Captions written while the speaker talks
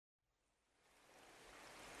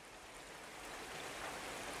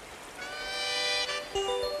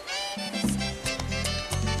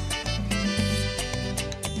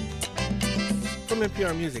From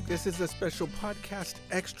NPR Music, this is a special podcast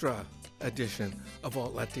extra edition of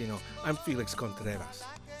Alt Latino. I'm Felix Contreras.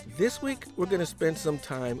 This week, we're going to spend some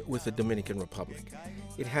time with the Dominican Republic.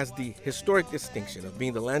 It has the historic distinction of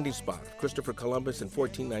being the landing spot of Christopher Columbus in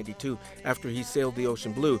 1492 after he sailed the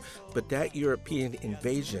ocean blue, but that European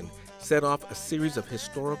invasion set off a series of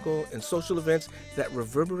historical and social events that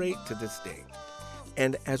reverberate to this day.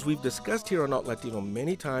 And as we've discussed here on Alt Latino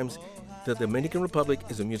many times, the Dominican Republic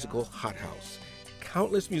is a musical hothouse.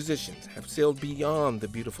 Countless musicians have sailed beyond the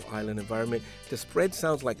beautiful island environment to spread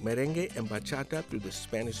sounds like merengue and bachata through the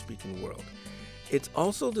Spanish-speaking world. It's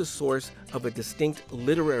also the source of a distinct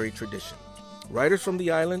literary tradition. Writers from the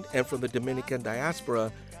island and from the Dominican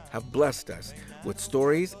diaspora have blessed us with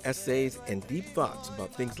stories, essays, and deep thoughts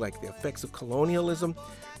about things like the effects of colonialism,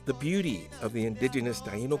 the beauty of the indigenous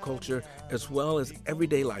Taino culture, as well as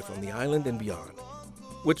everyday life on the island and beyond.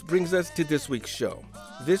 Which brings us to this week's show.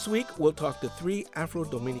 This week, we'll talk to three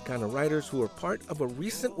Afro-Dominicana writers who are part of a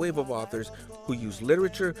recent wave of authors who use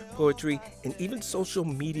literature, poetry, and even social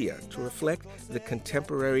media to reflect the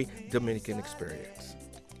contemporary Dominican experience.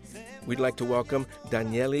 We'd like to welcome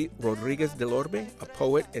Daniely Rodriguez del Orbe, a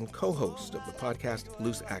poet and co-host of the podcast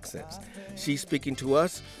Loose Accents. She's speaking to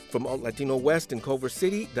us from Alt Latino West in Culver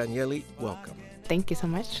City. Daniely, welcome. Thank you so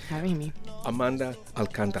much for having me. Amanda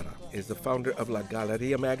Alcantara is the founder of La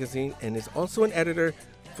Galeria magazine and is also an editor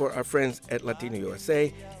for our friends at Latino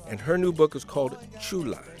USA, and her new book is called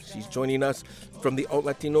Chula. She's joining us from the Alt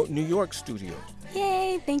Latino New York studio.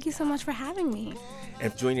 Yay, thank you so much for having me.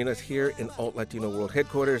 And joining us here in Alt Latino World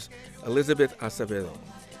Headquarters, Elizabeth Acevedo.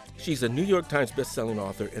 She's a New York Times bestselling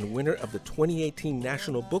author and winner of the 2018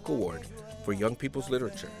 National Book Award for Young People's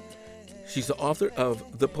Literature. She's the author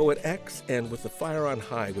of The Poet X and With the Fire on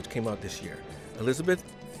High, which came out this year. Elizabeth,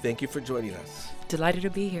 thank you for joining us. Delighted to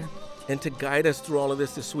be here. And to guide us through all of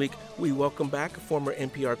this week, we welcome back former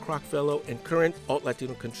NPR Kroc Fellow and current Alt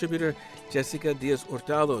Latino contributor, Jessica Diaz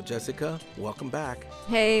Hurtado. Jessica, welcome back.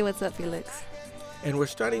 Hey, what's up, Felix? And we're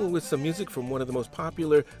starting with some music from one of the most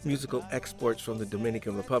popular musical exports from the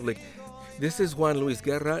Dominican Republic. This is Juan Luis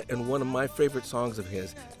Guerra and one of my favorite songs of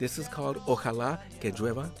his. This is called Ojalá que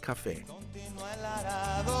llueva café.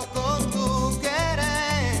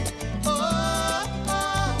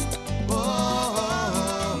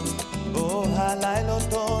 Ojalá el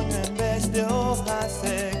otoño en vez de hojas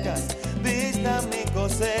secas vista mi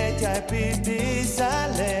cosecha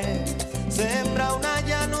epistizale. Sembra una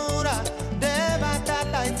llanura de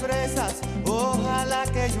batata y fresas. Ojalá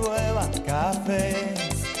que llueva café.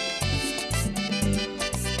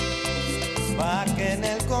 Pa' que en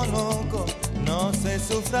el conuco no se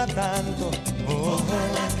sufra tanto.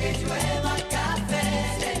 Ojalá que llueva café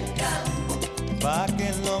en el campo. Pa' que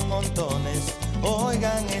en los montones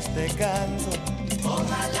oigan este canto.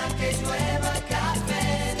 Ojalá que llueva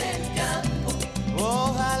café en el campo.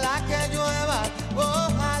 Ojalá que llueva,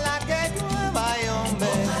 y hombre.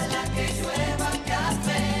 Ojalá que llueva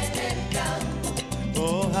café en el campo.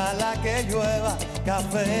 Ojalá que llueva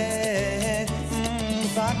café.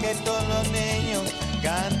 Pa' que todos los niños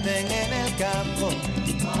canten en el campo.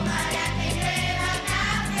 Ojalá que llueva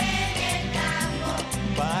café en el campo.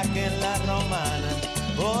 Pa' que en la romana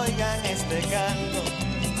oigan este canto.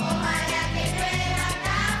 Ojalá que llueva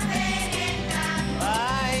café en el campo.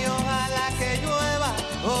 Ay, ojalá que llueva,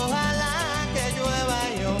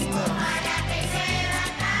 y hombre. Ojalá que llueva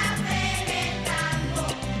café en el campo.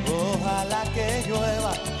 Ojalá que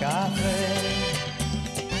llueva café.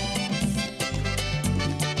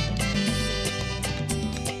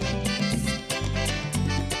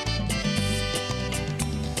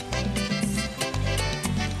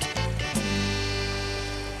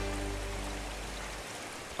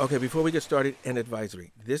 Okay, before we get started, an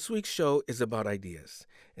advisory. This week's show is about ideas,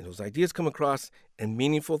 and those ideas come across in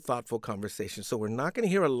meaningful, thoughtful conversation. So we're not going to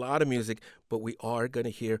hear a lot of music, but we are going to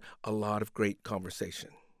hear a lot of great conversation.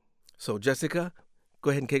 So Jessica, go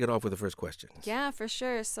ahead and kick it off with the first question. Yeah, for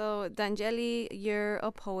sure. So, Daniely, you're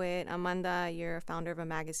a poet. Amanda, you're a founder of a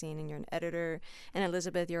magazine and you're an editor. And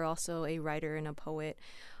Elizabeth, you're also a writer and a poet.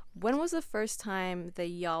 When was the first time that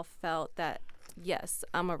y'all felt that, yes,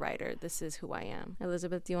 I'm a writer, this is who I am?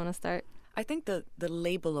 Elizabeth, do you want to start? I think the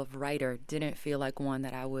label of writer didn't feel like one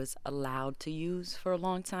that I was allowed to use for a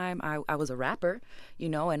long time. I was a rapper,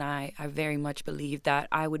 and I very much believed that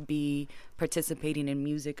I would be participating in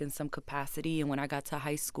music in some capacity. And when I got to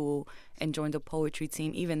high school and joined the poetry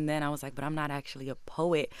team, even then I was like, but I'm not actually a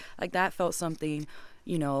poet. Like that felt something,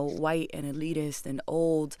 white and elitist and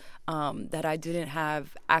old that I didn't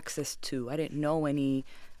have access to. I didn't know any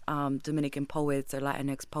Dominican poets or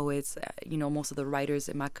Latinx poets. Most of the writers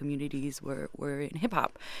in my communities were in hip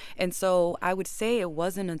hop. And so I would say it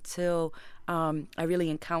wasn't until I really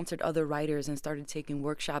encountered other writers and started taking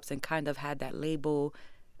workshops and kind of had that label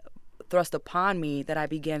thrust upon me that I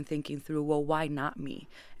began thinking through, well, why not me?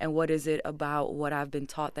 And what is it about what I've been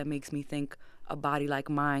taught that makes me think a body like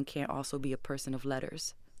mine can't also be a person of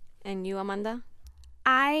letters? And you, Amanda?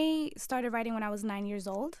 I started writing when I was 9 years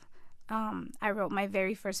old. I wrote my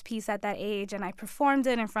very first piece at that age, and I performed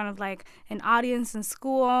it in front of like an audience in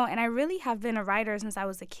school. And I really have been a writer since I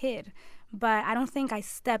was a kid, but I don't think I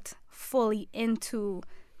stepped fully into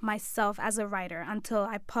myself as a writer until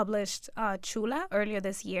I published Chula earlier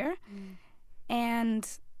this year. And,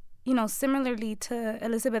 similarly to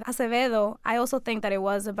Elizabeth Acevedo, I also think that it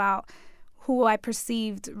was about who I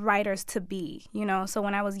perceived writers to be, So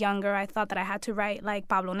when I was younger, I thought that I had to write like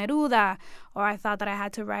Pablo Neruda, or I thought that I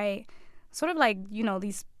had to write sort of like,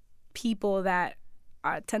 these people that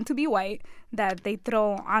tend to be white that they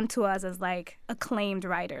throw onto us as like acclaimed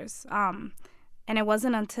writers. And it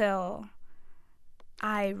wasn't until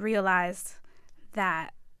I realized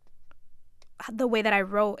that the way that I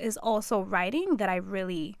wrote is also writing that I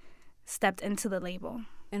really stepped into the label.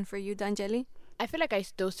 And for you, Danjeli? I feel like I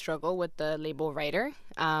still struggle with the label writer.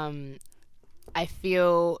 I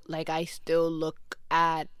feel like I still look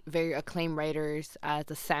at very acclaimed writers as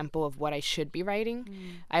a sample of what I should be writing.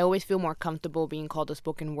 I always feel more comfortable being called a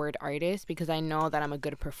spoken word artist because I know that I'm a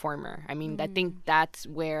good performer. I mean, I think that's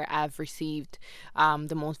where I've received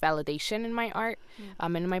the most validation in my art,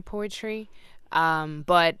 in my poetry.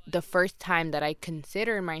 But the first time that I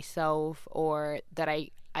consider myself, or that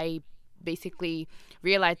I basically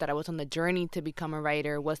realized that I was on the journey to become a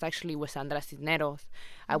writer, was actually with Sandra Cisneros.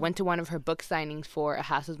 I went to one of her book signings for A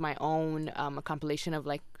House of My Own, a compilation of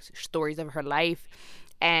like stories of her life.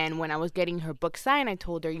 And when I was getting her book signed, I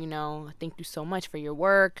told her, thank you so much for your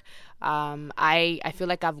work. I feel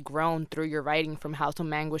like I've grown through your writing, from House on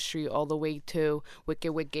Mango Street all the way to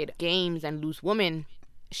Wicked Wicked Games and Loose Woman.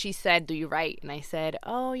 She said, do you write? And I said,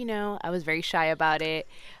 I was very shy about it.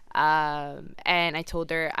 And I told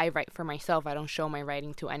her, I write for myself. I don't show my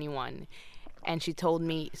writing to anyone. And she told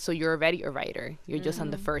me, so you're already a writer. You're just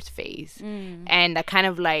on the first phase. And that kind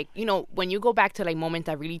of like, when you go back to like moments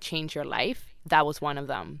that really change your life, that was one of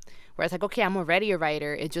them. Where it's like, okay, I'm already a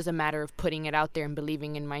writer. It's just a matter of putting it out there and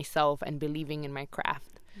believing in myself and believing in my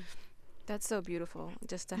craft. That's so beautiful,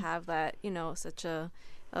 just to have that, such a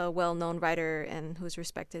well-known writer and who's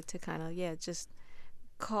respected to kind of, just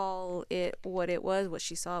call it what it was, what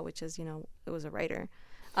she saw, which is, it was a writer.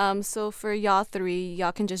 So for y'all three,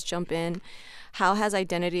 y'all can just jump in. How has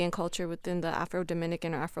identity and culture within the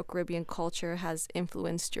Afro-Dominican or Afro-Caribbean culture has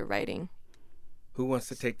influenced your writing? Who wants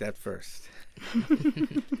to take that first?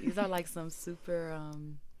 These are like some super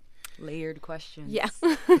layered questions. Yeah.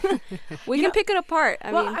 We can pick it apart.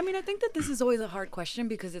 I mean, I think that this is always a hard question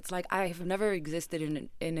because it's like I have never existed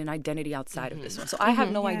in an identity outside of this one. So I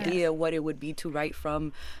have no idea what it would be to write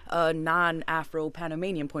from a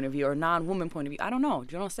non-Afro-Panamanian point of view or non-woman point of view. I don't know.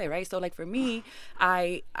 You don't say, right? So like for me,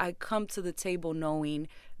 I come to the table knowing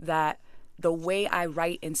that the way I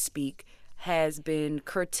write and speak has been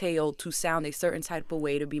curtailed to sound a certain type of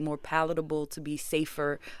way, to be more palatable, to be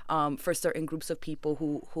safer for certain groups of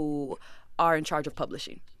people who are in charge of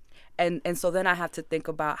publishing. And so then I have to think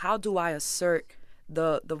about, how do I assert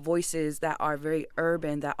the voices that are very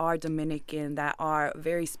urban, that are Dominican, that are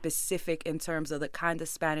very specific in terms of the kind of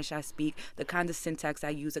Spanish I speak, the kind of syntax I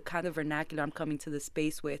use, the kind of vernacular I'm coming to the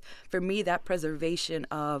space with. For me, that preservation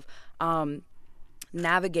of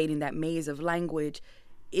navigating that maze of language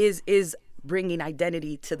is bringing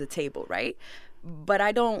identity to the table, right? But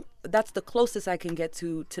that's the closest I can get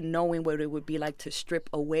to knowing what it would be like to strip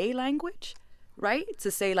away language, right? To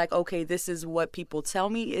say like, okay, this is what people tell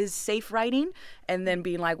me is safe writing, and then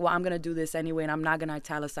being like, well, I'm going to do this anyway, and I'm not going to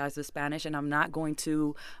italicize the Spanish, and I'm not going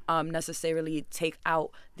to necessarily take out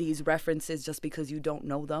these references just because you don't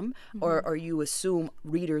know them, or you assume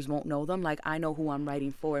readers won't know them. Like, I know who I'm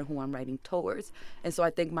writing for and who I'm writing towards. And so I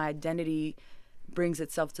think my identity brings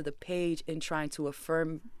itself to the page in trying to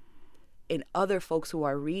affirm in other folks who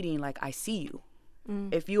are reading, like, I see you.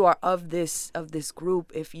 If you are of this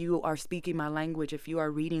group, if you are speaking my language, if you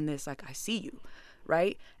are reading this, like, I see you,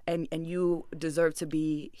 right? And you deserve to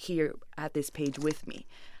be here at this page with me.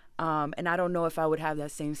 And I don't know if I would have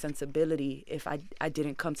that same sensibility if I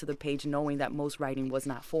didn't come to the page knowing that most writing was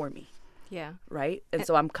not for me. Yeah. Right? And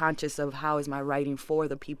so I'm conscious of, how is my writing for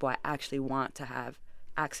the people I actually want to have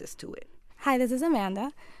access to it. Hi, this is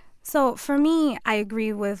Amanda. So for me, I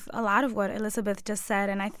agree with a lot of what Elizabeth just said,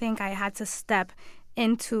 and I think I had to step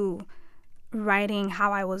into writing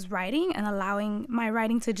how I was writing and allowing my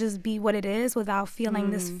writing to just be what it is without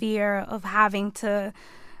feeling this fear of having to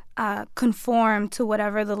conform to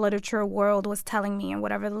whatever the literature world was telling me and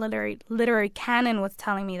whatever the literary canon was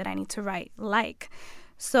telling me that I need to write like.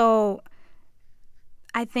 So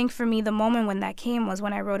I think for me, the moment when that came was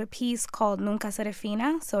when I wrote a piece called Nunca Seré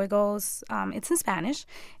Fina. So it goes, it's in Spanish.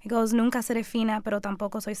 It goes, Nunca seré fina, pero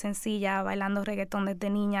tampoco soy sencilla, bailando reggaetón desde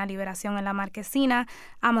niña, liberación en la marquesina.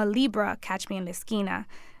 I'm a Libra, catch me en la esquina.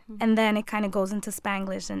 And then it kind of goes into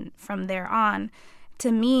Spanglish, and from there on,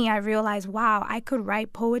 to me, I realized, wow, I could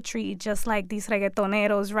write poetry just like these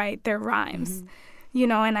reggaetoneros write their rhymes, you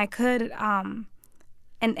know, and I could...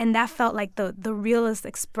 And that felt like the realest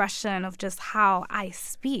expression of just how I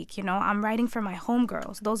speak, you know. I'm writing for my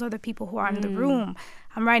homegirls. Those are the people who are in the room.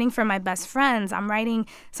 I'm writing for my best friends. I'm writing,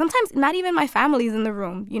 sometimes not even my family's in the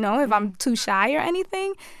room, you know, if I'm too shy or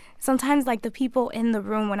anything. Sometimes, like, the people in the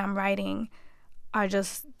room when I'm writing are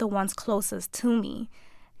just the ones closest to me.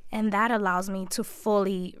 And that allows me to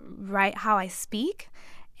fully write how I speak.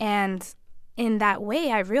 And in that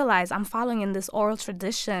way, I realize I'm following in this oral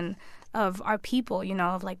tradition of our people, you know,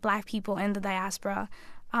 of like Black people in the diaspora.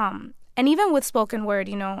 And even with spoken word,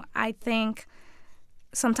 you know, I think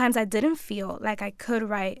sometimes I didn't feel like I could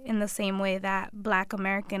write in the same way that Black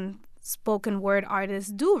American spoken word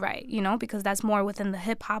artists do write, you know, because that's more within the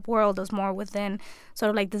hip hop world, it's more within sort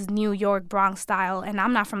of like this New York Bronx style. And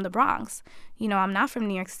I'm not from the Bronx, you know, I'm not from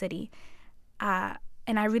New York City. And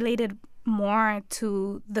I related more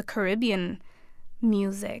to the Caribbean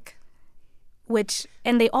music,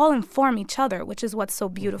 and they all inform each other, which is what's so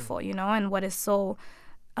beautiful, you know, and what is so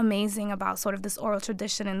amazing about sort of this oral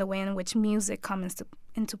tradition and the way in which music comes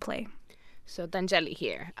into play. So Dangeli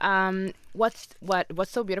here. What's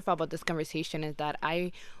so beautiful about this conversation is that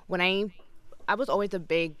I was always a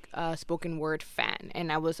big spoken word fan, and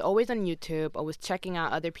I was always on YouTube. I was checking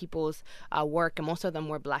out other people's work, and most of them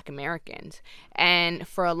were Black Americans. And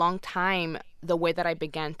for a long time, the way that I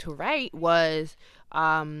began to write was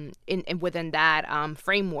within that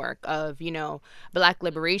framework of, you know, Black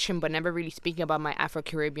liberation, but never really speaking about my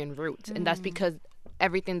Afro-Caribbean roots. And that's because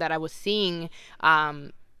everything that I was seeing,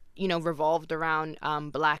 you know, revolved around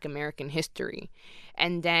Black American history.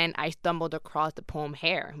 And then I stumbled across the poem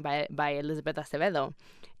Hair by Elizabeth Acevedo.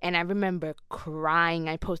 And I remember crying.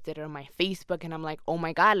 I posted it on my Facebook, and I'm like, oh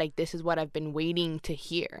my God, like, this is what I've been waiting to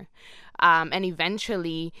hear. And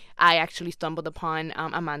eventually, I actually stumbled upon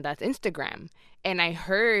Amanda's Instagram. And I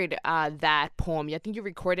heard that poem. I think you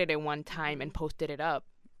recorded it one time and posted it up.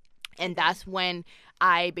 And that's when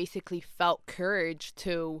I basically felt courage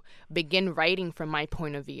to begin writing from my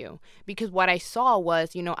point of view. Because what I saw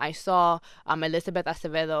was, you know, I saw Elizabeth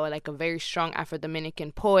Acevedo, like a very strong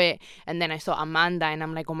Afro-Dominican poet. And then I saw Amanda, and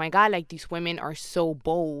I'm like, oh my God, like, these women are so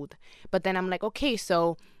bold. But then I'm like, okay,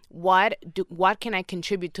 so what can I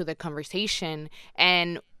contribute to the conversation?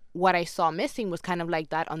 And what I saw missing was kind of like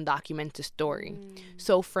that undocumented story.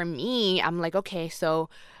 So for me, I'm like, okay, so,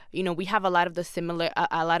 you know, we have a lot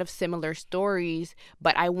of similar stories,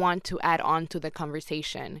 but I want to add on to the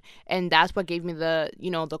conversation. And that's what gave me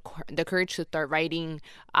the courage to start writing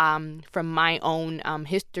from my own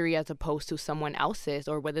history as opposed to someone else's,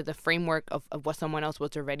 or whether the framework of what someone else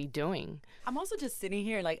was already doing. I'm also just sitting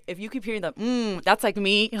here, like, if you keep hearing the, that's like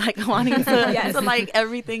me, like, wanting to, to like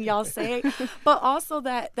everything y'all say. But also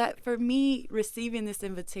that for me, receiving this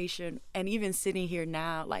invitation and even sitting here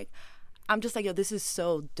now, like, I'm just like, yo, this is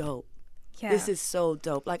so dope. Yeah. This is so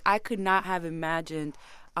dope. Like, I could not have imagined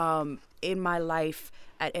in my life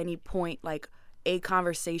at any point, like, a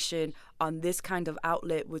conversation on this kind of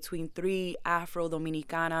outlet between three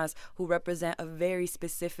Afro-Dominicanas who represent a very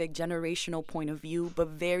specific generational point of view, but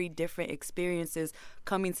very different experiences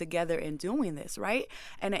coming together and doing this, right?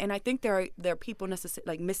 And I think there are people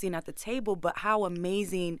like missing at the table, but how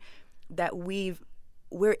amazing that we're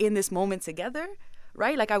in this moment together.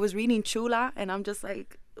 Right? Like, I was reading Chula, and I'm just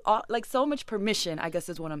like so much permission, I guess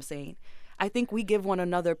is what I'm saying. I think we give one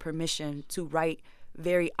another permission to write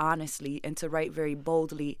very honestly and to write very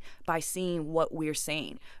boldly by seeing what we're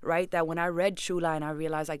saying, right? That when I read Chula and I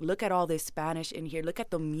realized, like, look at all this Spanish in here, look at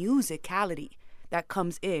the musicality that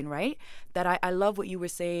comes in, right? That I love what you were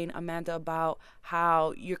saying, Amanda, about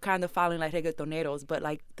how you're kind of following like reggaetoneros, but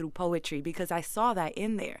like through poetry, because I saw that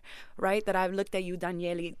in there, right? That I've looked at you,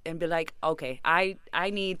 Danieli, and be like, okay, I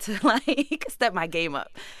need to like step my game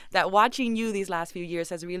up. That watching you these last few years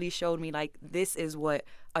has really showed me, like, this is what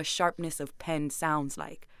a sharpness of pen sounds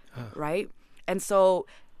like, right? And so,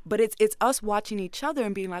 but it's us watching each other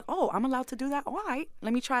and being like, oh, I'm allowed to do that? All right,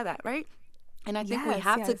 let me try that, right? And I think we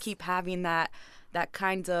have to keep having that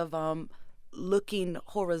kind of looking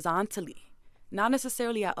horizontally, not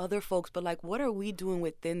necessarily at other folks, but like, what are we doing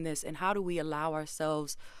within this, and how do we allow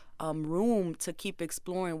ourselves room to keep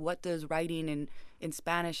exploring what does writing in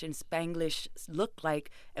Spanish and Spanglish look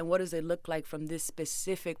like, and what does it look like from this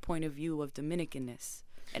specific point of view of Dominicanness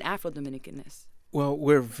and Afro-Dominicanness? Well,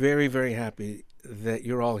 we're very, very happy that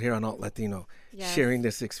you're all here on Alt Latino sharing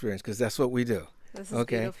this experience, because that's what we do. This is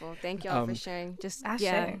beautiful. Thank y'all for sharing. Just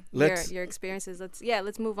your experiences.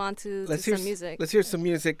 Let's move on to some music. Let's hear some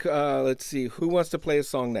music. Let's see, who wants to play a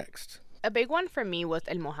song next? A big one for me was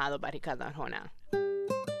El Mojado by Ricardo Arjona.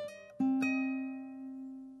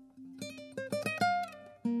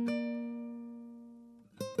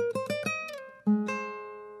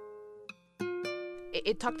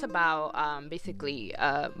 It talked about basically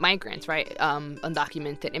migrants, right?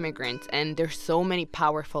 Undocumented immigrants, and there's so many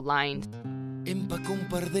powerful lines. Empacó un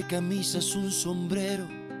par de camisas, un sombrero,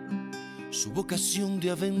 su vocación de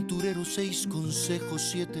aventurero, 6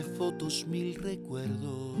 consejos, 7 fotos, 1000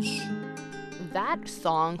 recuerdos. That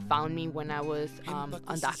song found me when I was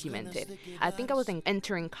undocumented. I think I was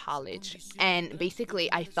entering college, and basically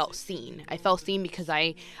I felt seen. I felt seen because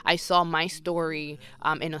I saw my story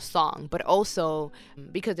in a song, but also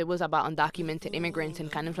because it was about undocumented immigrants and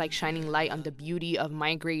kind of like shining light on the beauty of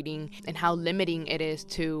migrating and how limiting it is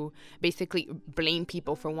to basically blame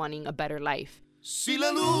people for wanting a better life. Si la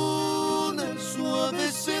luna suave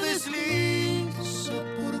se desliza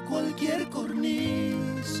por cualquier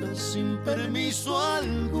cornisa sin permiso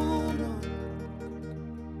alguno,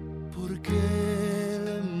 porque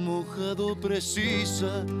el mojado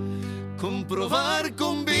precisa comprobar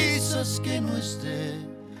con visas que no es de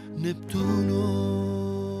Neptuno.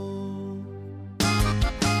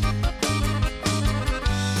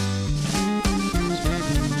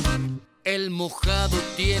 El mojado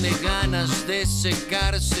tiene ganas de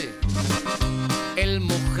secarse. El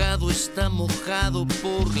mojado está mojado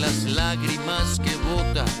por las lágrimas que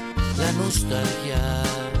bota la nostalgia.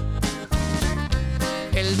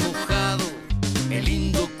 El mojado, el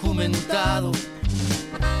indocumentado,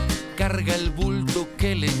 carga el bulto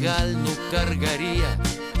que legal no cargaría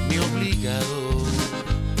mi obligado.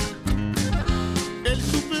 El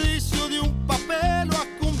suplicio de un papel lo ha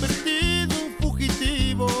convertido en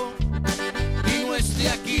fugitivo. De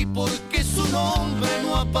aquí porque su nombre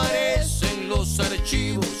no aparece en los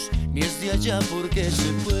archivos, ni es de allá porque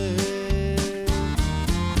se fue.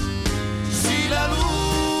 Si la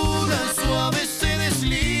luna suave se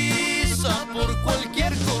desliza por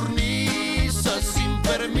cualquier cornisa sin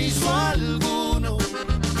permiso alguno,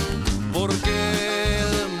 porque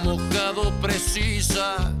el mojado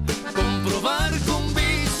precisa comprobar con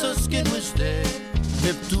visas que no es de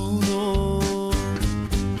Neptuno.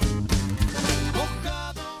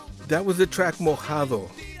 That was the track Mojado,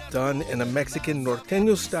 done in a Mexican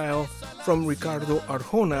norteño style from Ricardo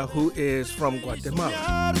Arjona, who is from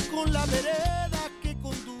Guatemala.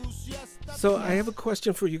 So I have a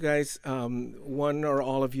question for you guys, one or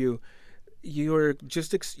all of you. You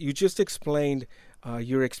just explained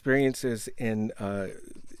your experiences in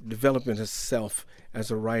development of self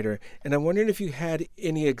as a writer, and I'm wondering if you had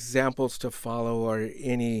any examples to follow or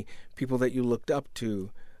any people that you looked up to,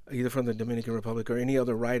 either from the Dominican Republic or any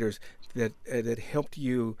other writers that helped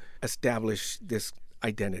you establish this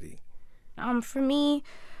identity. For me,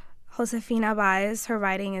 Josefina Baez, her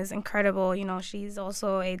writing is incredible. You know, she's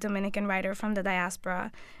also a Dominican writer from the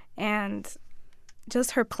diaspora, and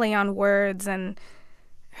just her play on words and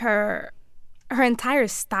her entire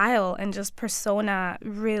style and just persona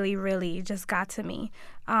really, really just got to me.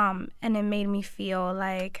 And it made me feel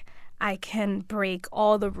like I can break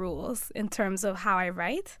all the rules in terms of how I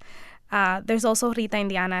write. There's also Rita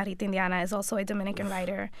Indiana. Rita Indiana is also a Dominican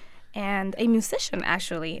writer and a musician,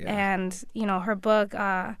 actually. Yeah. And, you know, her book,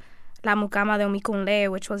 La Mucama de Omikunle,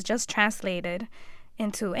 which was just translated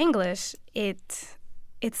into English, it's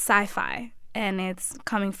sci-fi, and it's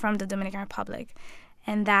coming from the Dominican Republic.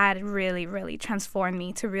 And that really, really transformed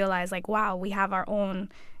me to realize, like, wow, we have our own,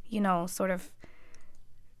 you know, sort of...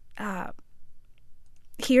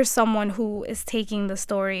 here's someone who is taking the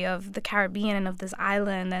story of the Caribbean and of this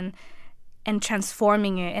island and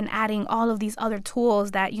transforming it and adding all of these other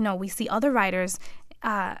tools that, you know, we see other writers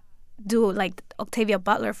do, like Octavia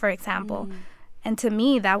Butler, for example. And to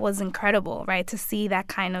me, that was incredible, right? To see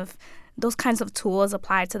those kinds of tools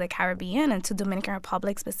applied to the Caribbean and to Dominican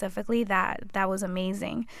Republic specifically, that was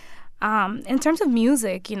amazing. In terms of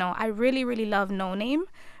music, you know, I really, really love No Name.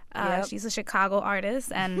 She's a Chicago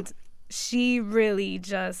artist, and she really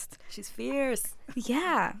just... She's fierce.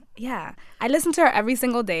 Yeah. I listen to her every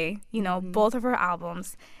single day, you know, both of her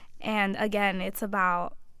albums. And again, it's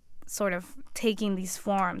about sort of taking these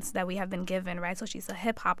forms that we have been given, right? So she's a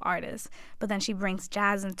hip hop artist, but then she brings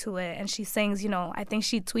jazz into it, and she sings, I think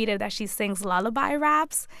she tweeted that she sings lullaby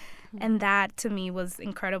raps, and that to me was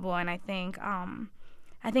incredible. And I think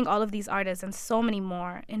all of these artists and so many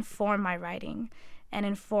more inform my writing and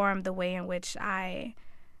inform the way in which I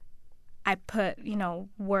put,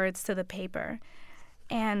 words to the paper.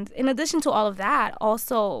 And in addition to all of that,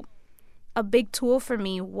 also a big tool for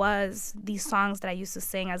me was these songs that I used to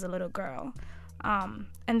sing as a little girl,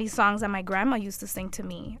 and these songs that my grandma used to sing to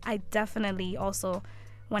me. I definitely also,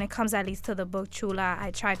 when it comes at least to the book Chula,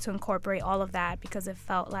 I tried to incorporate all of that because it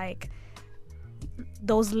felt like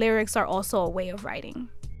those lyrics are also a way of writing.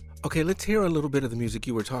 Okay, let's hear a little bit of the music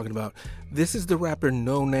you were talking about. This is the rapper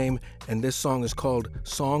No Name, and this song is called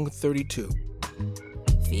Song 32.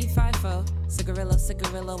 Fee, fi, fo,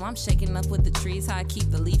 cigarillo, I'm shaking up with the trees, how I keep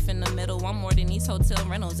the leaf in the middle. I'm more than these hotel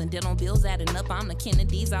rentals and dental bills adding up. I'm the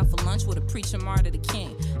Kennedys out for lunch with a preacher Martyr the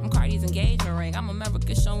King. I'm Cardi's engagement ring, I'm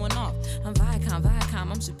America showing off. I'm Viacom,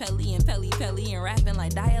 I'm Chappelle and Pelly and rapping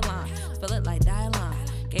like Dialon, spell it like Dialon.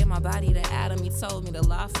 Gave my body to Adam, he told me to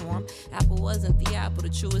lie for him. Apple wasn't the apple, the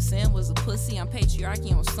truest sin was a pussy. I'm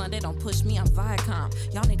patriarchy on Sunday, don't push me, I'm Viacom.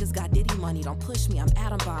 Y'all niggas got Diddy money, don't push me, I'm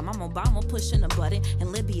Atom Bomb. I'm Obama pushing a button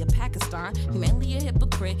in Libya, Pakistan. Humanly a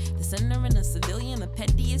hypocrite, the sinner and a civilian, the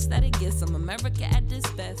pettiest that it gets. I'm America at this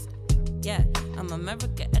best. Yeah, I'm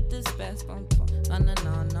America at this best. No.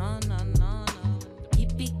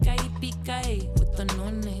 Yippee-ki-yippee-ki, with the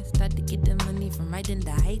nonne. Start to get the money from writing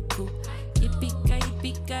the haiku.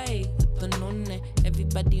 Yippee-ki-yippee-ki, with the nonne.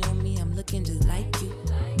 Everybody on me, I'm looking just like you.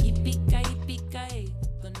 Yippee-ki-yippee-ki,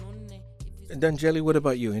 with the nonne. Dangeli, what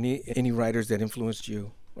about you? Any writers that influenced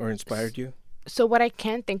you or inspired you? So what I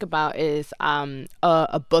can think about is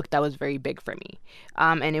a book that was very big for me,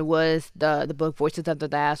 and it was the book Voices of the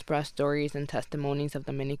Diaspora: Stories and Testimonies of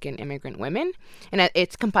Dominican Immigrant Women, and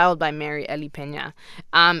it's compiled by Mary Eli Peña,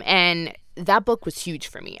 and that book was huge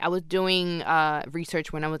for me. I was doing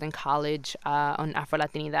research when I was in college on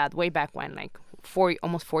Afro-Latinidad way back when, like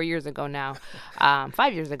almost 4 years ago now,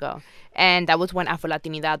 5 years ago, and that was when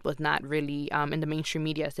Afro-Latinidad was not really in the mainstream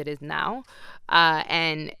media as it is now,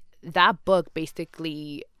 and that book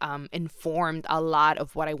basically informed a lot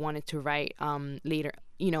of what I wanted to write later,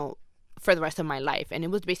 for the rest of my life. And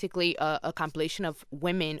it was basically a compilation of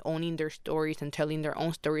women owning their stories and telling their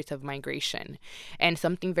own stories of migration. And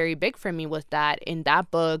something very big for me was that in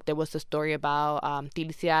that book, there was a story about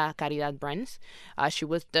Tilcia Caridad Brens. She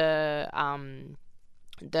was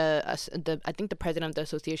I think the president of the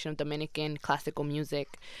Association of Dominican Classical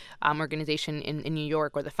Music organization in New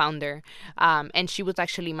York, or the founder, and she was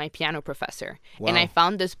actually my piano professor. Wow. And I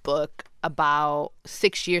found this book about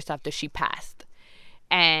 6 years after she passed,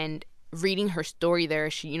 and reading her story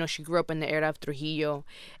there, she grew up in the era of Trujillo,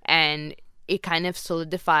 and it kind of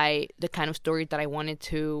solidified the kind of story that I wanted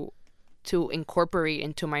to incorporate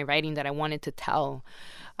into my writing, that I wanted to tell.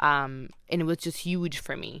 And it was just huge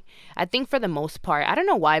for me. I think for the most part, I don't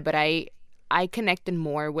know why, but I connected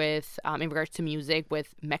more with, in regards to music,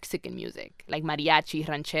 with Mexican music, like mariachi,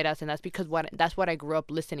 rancheras, and that's because that's what I grew up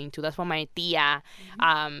listening to. That's what my tia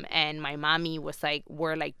and my mommy were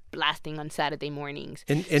blasting on Saturday mornings.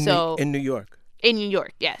 In New York? In New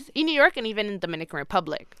York, yes. In New York and even in Dominican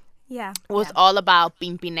Republic. Yeah. It was all about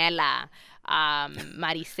Pimpinela,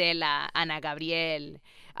 Marisela, Ana Gabriel,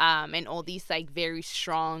 and all these very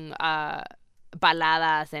strong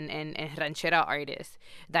baladas and ranchera artists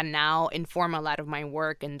that now inform a lot of my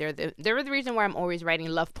work, and they're the reason why I'm always writing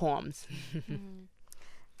love poems.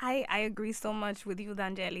 I agree so much with you,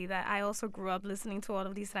 Dangeli, that I also grew up listening to all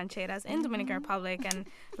of these rancheras in Dominican Republic and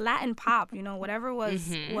Latin pop, whatever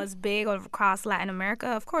was big across Latin America.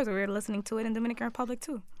 Of course, we were listening to it in Dominican Republic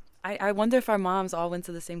too. I wonder if our moms all went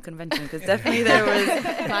to the same convention, because definitely there was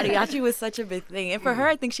mariachi was such a big thing, and for her,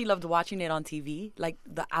 I think she loved watching it on TV, like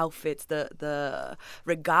the outfits, the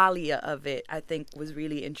regalia of it. I think was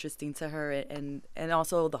really interesting to her, and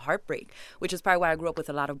also the heartbreak, which is probably why I grew up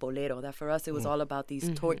with a lot of bolero. That for us, it was all about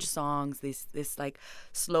these torch songs, this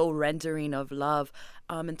slow rendering of love.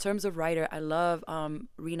 In terms of writer, I love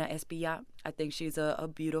Rina Espillat. I think she's a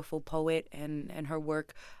beautiful poet, and her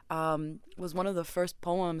work was one of the first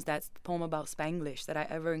poems, that's the poem about Spanglish, that I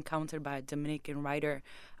ever encountered by a Dominican writer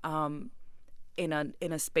in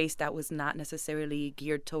a space that was not necessarily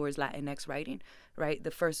geared towards Latinx writing, right?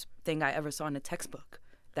 The first thing I ever saw in a textbook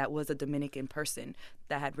that was a Dominican person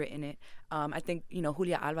that had written it. I think,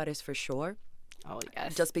 Julia Alvarez for sure. Oh,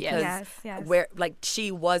 yes. Just because Yes. where like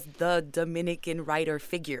she was the Dominican writer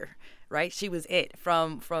figure, right? She was it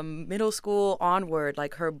from middle school onward.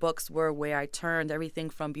 Like her books were where I turned everything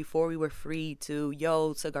from Before We Were Free to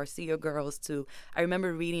Garcia Girls to I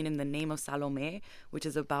remember reading In the Name of Salome, which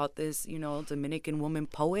is about this, Dominican woman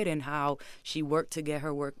poet and how she worked to get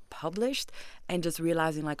her work published, and just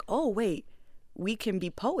realizing like, oh wait, we can be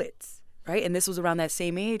poets. Right. And this was around that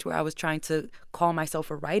same age where I was trying to call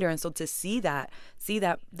myself a writer. And so to see that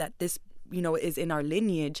this, is in our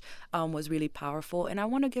lineage was really powerful. And I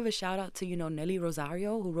want to give a shout out to, Nelly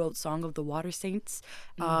Rosario, who wrote Song of the Water Saints,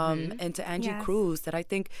 and to Angie Cruz, that I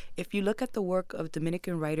think if you look at the work of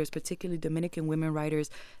Dominican writers, particularly Dominican women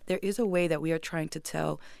writers, there is a way that we are trying to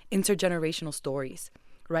tell intergenerational stories,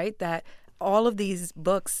 right? That all of these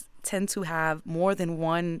books tend to have more than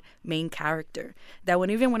one main character. That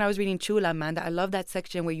even when I was reading Chula, Amanda, I love that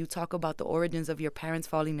section where you talk about the origins of your parents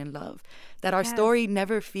falling in love. That our story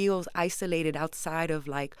never feels isolated outside of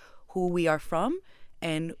like who we are from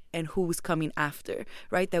and who's coming after,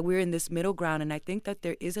 right? That we're in this middle ground. And I think that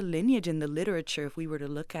there is a lineage in the literature, if we were to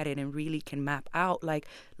look at it and really can map out, like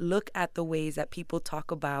look at the ways that people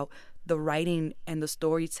talk about the writing and the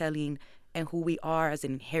storytelling and who we are as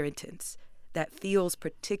an inheritance that feels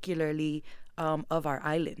particularly of our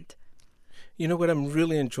island. You know what I'm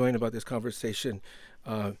really enjoying about this conversation,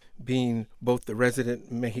 being both the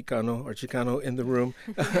resident Mexicano or Chicano in the room,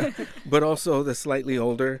 but also the slightly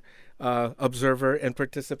older observer and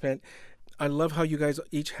participant. I love how you guys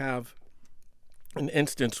each have an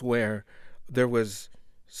instance where there was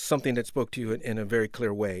something that spoke to you in a very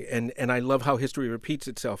clear way. And I love how history repeats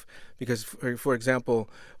itself because, for example,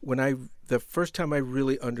 the first time I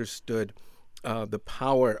really understood the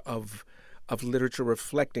power of literature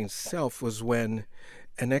reflecting self was when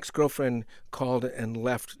an ex-girlfriend called and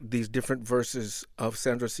left these different verses of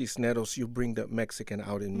Sandra Cisneros, You Bring the Mexican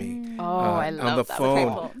Out in Me. I love on the that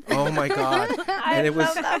phone. Oh my God. And it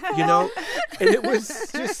was, and it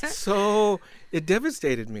was just so, it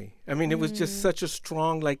devastated me. I mean, it was just such a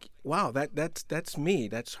strong, like, wow, that's me,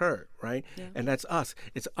 that's her, right? Yeah. And that's us.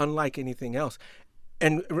 It's unlike anything else.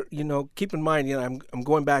 And, keep in mind, I'm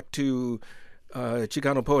going back to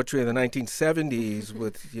Chicano poetry in the 1970s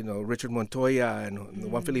with, Richard Montoya and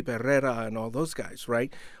Juan Felipe Herrera and all those guys,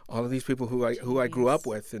 right? All of these people who I grew up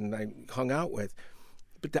with and I hung out with.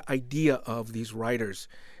 But the idea of these writers,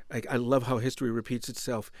 I love how history repeats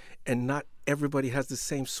itself, and not everybody has the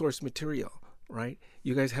same source material, right?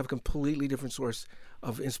 You guys have a completely different source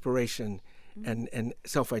of inspiration and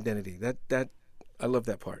self-identity. That I love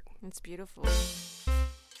that part. It's beautiful.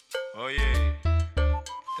 Oye.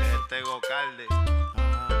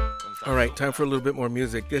 All right, time for a little bit more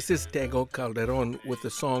music. This is Tego Calderon with the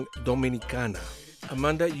song Dominicana.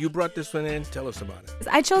 Amanda, you brought this one in. Tell us about it.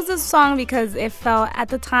 I chose this song because it felt, at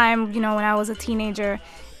the time, when I was a teenager,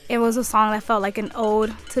 it was a song that felt like an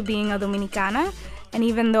ode to being a Dominicana. And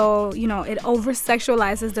even though, it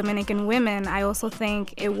over-sexualizes Dominican women, I also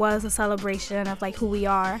think it was a celebration of, like, who we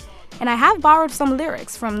are. And I have borrowed some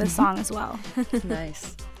lyrics from this song as well.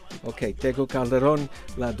 Nice. Okay, Tego Calderon,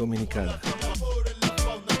 La Dominicana.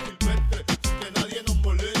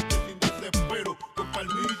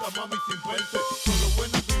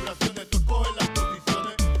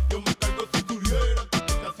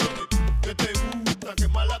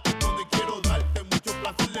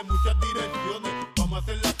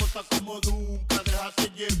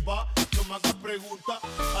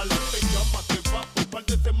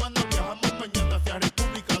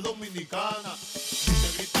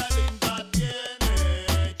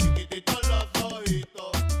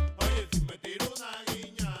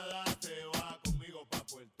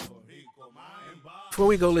 Before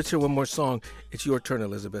we go, let's hear one more song. It's your turn,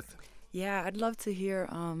 Elizabeth. Yeah, I'd love to hear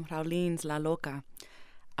Raulin's La Loca.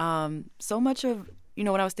 So much of, when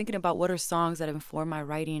I was thinking about what are songs that inform my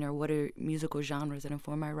writing or what are musical genres that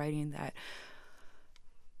inform my writing, that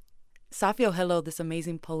Safia Ohelo, this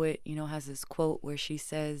amazing poet, has this quote where she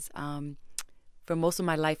says, for most of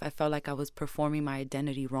my life, I felt like I was performing my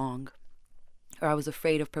identity wrong, or I was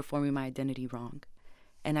afraid of performing my identity wrong.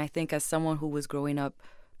 And I think as someone who was growing up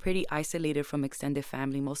pretty isolated from extended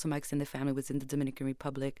family, most of my extended family was in the Dominican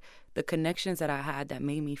Republic, the connections that I had that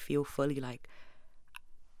made me feel fully like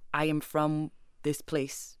I am from this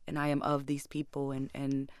place and I am of these people,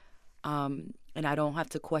 and I don't have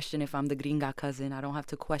to question if I'm the gringa cousin. I don't have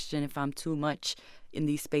to question if I'm too much in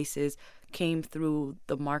these spaces, came through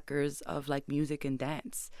the markers of like music and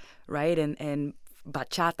dance, right? And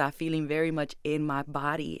bachata, feeling very much in my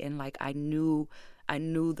body, and like I knew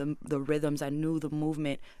the rhythms, I knew the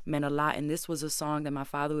movement meant a lot. And this was a song that my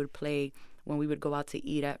father would play when we would go out to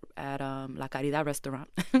eat at La Caridad restaurant,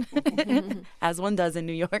 as one does in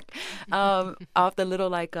New York, off the little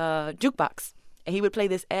jukebox. And he would play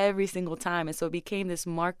this every single time. And so it became this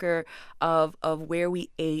marker of where we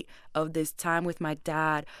ate, of this time with my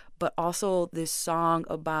dad, but also this song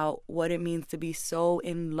about what it means to be so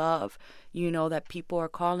in love, that people are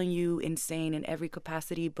calling you insane in every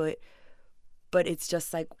capacity, but it's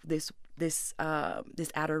just like this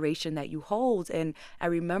adoration that you hold. And I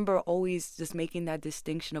remember always just making that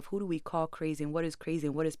distinction of who do we call crazy and what is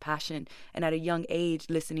passion. And at a young age,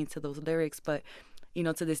 listening to those lyrics, but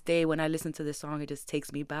to this day, when I listen to this song, it just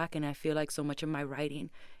takes me back. And I feel like so much of my writing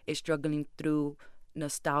is struggling through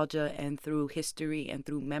nostalgia and through history and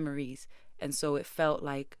through memories. And so it felt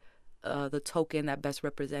like the token that best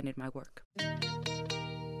represented my work.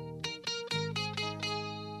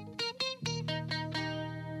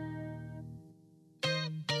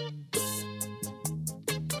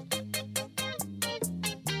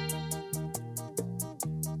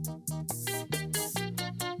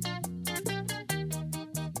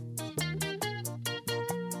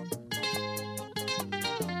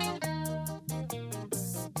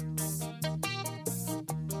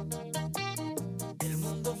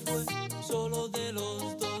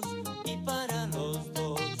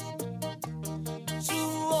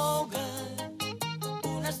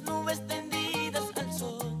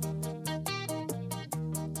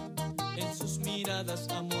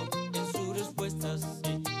 Amor en sus respuestas,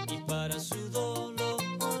 sí, y para su dolor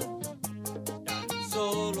tan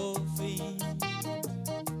solo fin.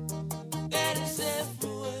 Él se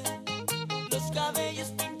fue, los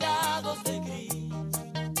cabellos pintados de gris.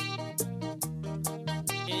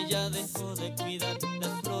 Ella dejó de cuidar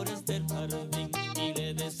las flores del jardín y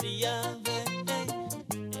le decía,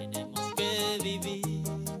 ven, tenemos que vivir.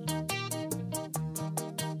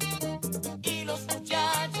 Y los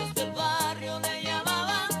muchachos del barrio le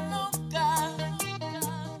llamaban loca,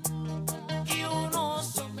 y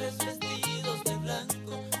unos hombres vestidos de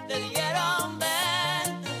blanco le dijeron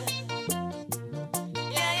ven,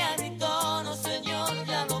 y ella gritó, no señor,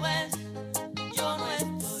 ya lo ves, yo no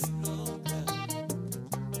estoy loca,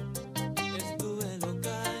 estuve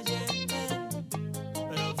loca ayer,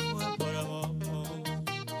 pero fue por amor.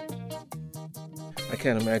 I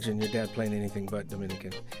can't imagine your dad playing anything but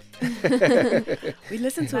Dominican. We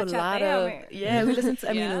listen to a lot of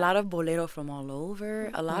a lot of bolero from all over,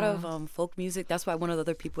 a lot of folk music. That's why one of the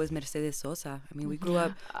other people is Mercedes Sosa. I mean, we grew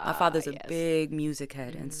up, my father's a big music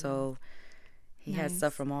head, and so he had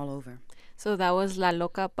stuff from all over. So that was La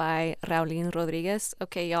Loca by Raulín Rodriguez.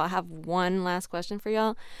 Okay, y'all, I have one last question for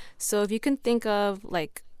y'all. So if you can think of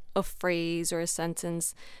like a phrase or a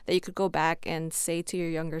sentence that you could go back and say to your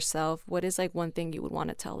younger self, what is like one thing you would want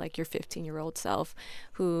to tell like your 15-year-old self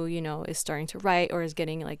who, is starting to write or is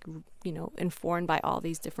getting like, informed by all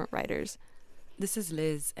these different writers? This is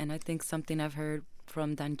Liz, and I think something I've heard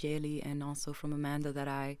from Dangeli and also from Amanda that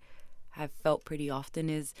I have felt pretty often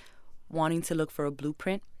is wanting to look for a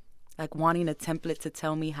blueprint, like wanting a template to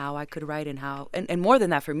tell me how I could write and how, and more than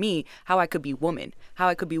that for me, how I could be woman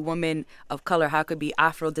of color, how I could be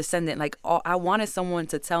Afro-descendant. Like I wanted someone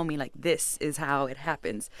to tell me like, this is how it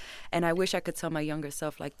happens. And I wish I could tell my younger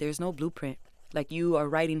self, like, there's no blueprint. Like, you are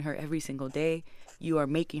writing her every single day. You are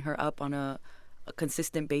making her up on a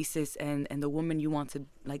consistent basis. And the woman you want to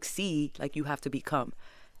like see, like you have to become.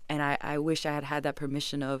 And I wish I had that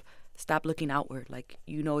permission of stop looking outward. Like,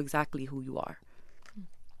 you know exactly who you are.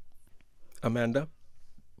 Amanda?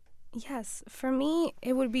 Yes, for me,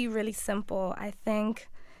 it would be really simple. I think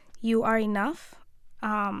you are enough.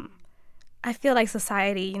 I feel like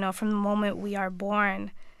society, from the moment we are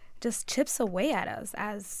born, just chips away at us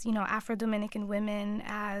as, Afro-Dominican women,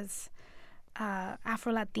 as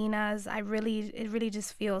Afro-Latinas. It really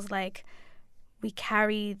just feels like we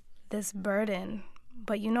carry this burden.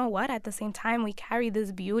 But you know what? At the same time, we carry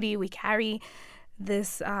this beauty, we carry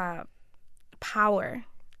this power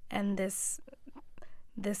and this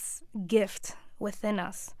gift within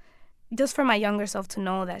us. Just for my younger self to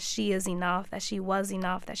know that she is enough, that she was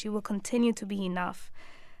enough, that she will continue to be enough,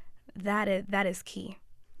 that is key.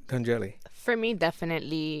 Dangeli? For me,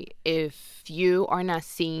 definitely, if you are not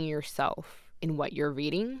seeing yourself in what you're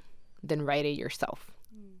reading, then write it yourself.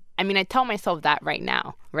 I mean, I tell myself that right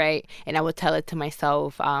now, right? And I would tell it to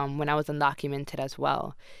myself when I was undocumented as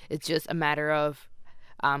well. It's just a matter of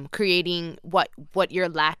creating what you're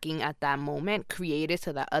lacking at that moment, create it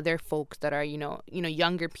so that other folks that are,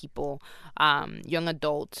 younger people, young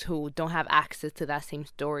adults who don't have access to that same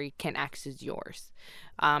story can access yours.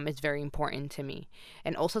 It's very important to me.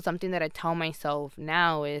 And also something that I tell myself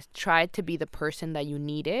now is try to be the person that you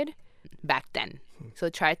needed back then. So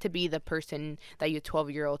try to be the person that your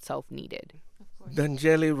 12-year-old self needed.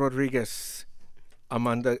 Dangeli Rodriguez,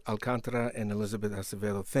 Amanda Alcantara, and Elizabeth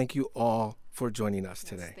Acevedo, thank you all for joining us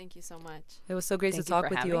today. Thank you so much. It was so great Thank to you talk for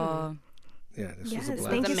with having you me. all. Yeah, this Yes, was a blast.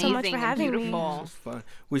 thank you so much for Amazing and having me. beautiful. It was fun.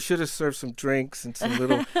 We should have served some drinks and some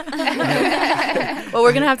little, Well,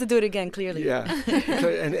 we're going to have to do it again, clearly. yeah,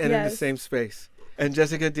 and in the Yes. same space. And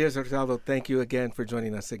Jessica Diaz-Hurtado, thank you again for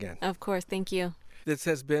joining us again. Of course. Thank you. This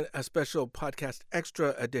has been a special podcast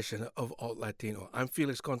extra edition of Alt Latino. I'm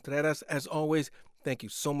Felix Contreras. As always, thank you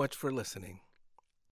so much for listening.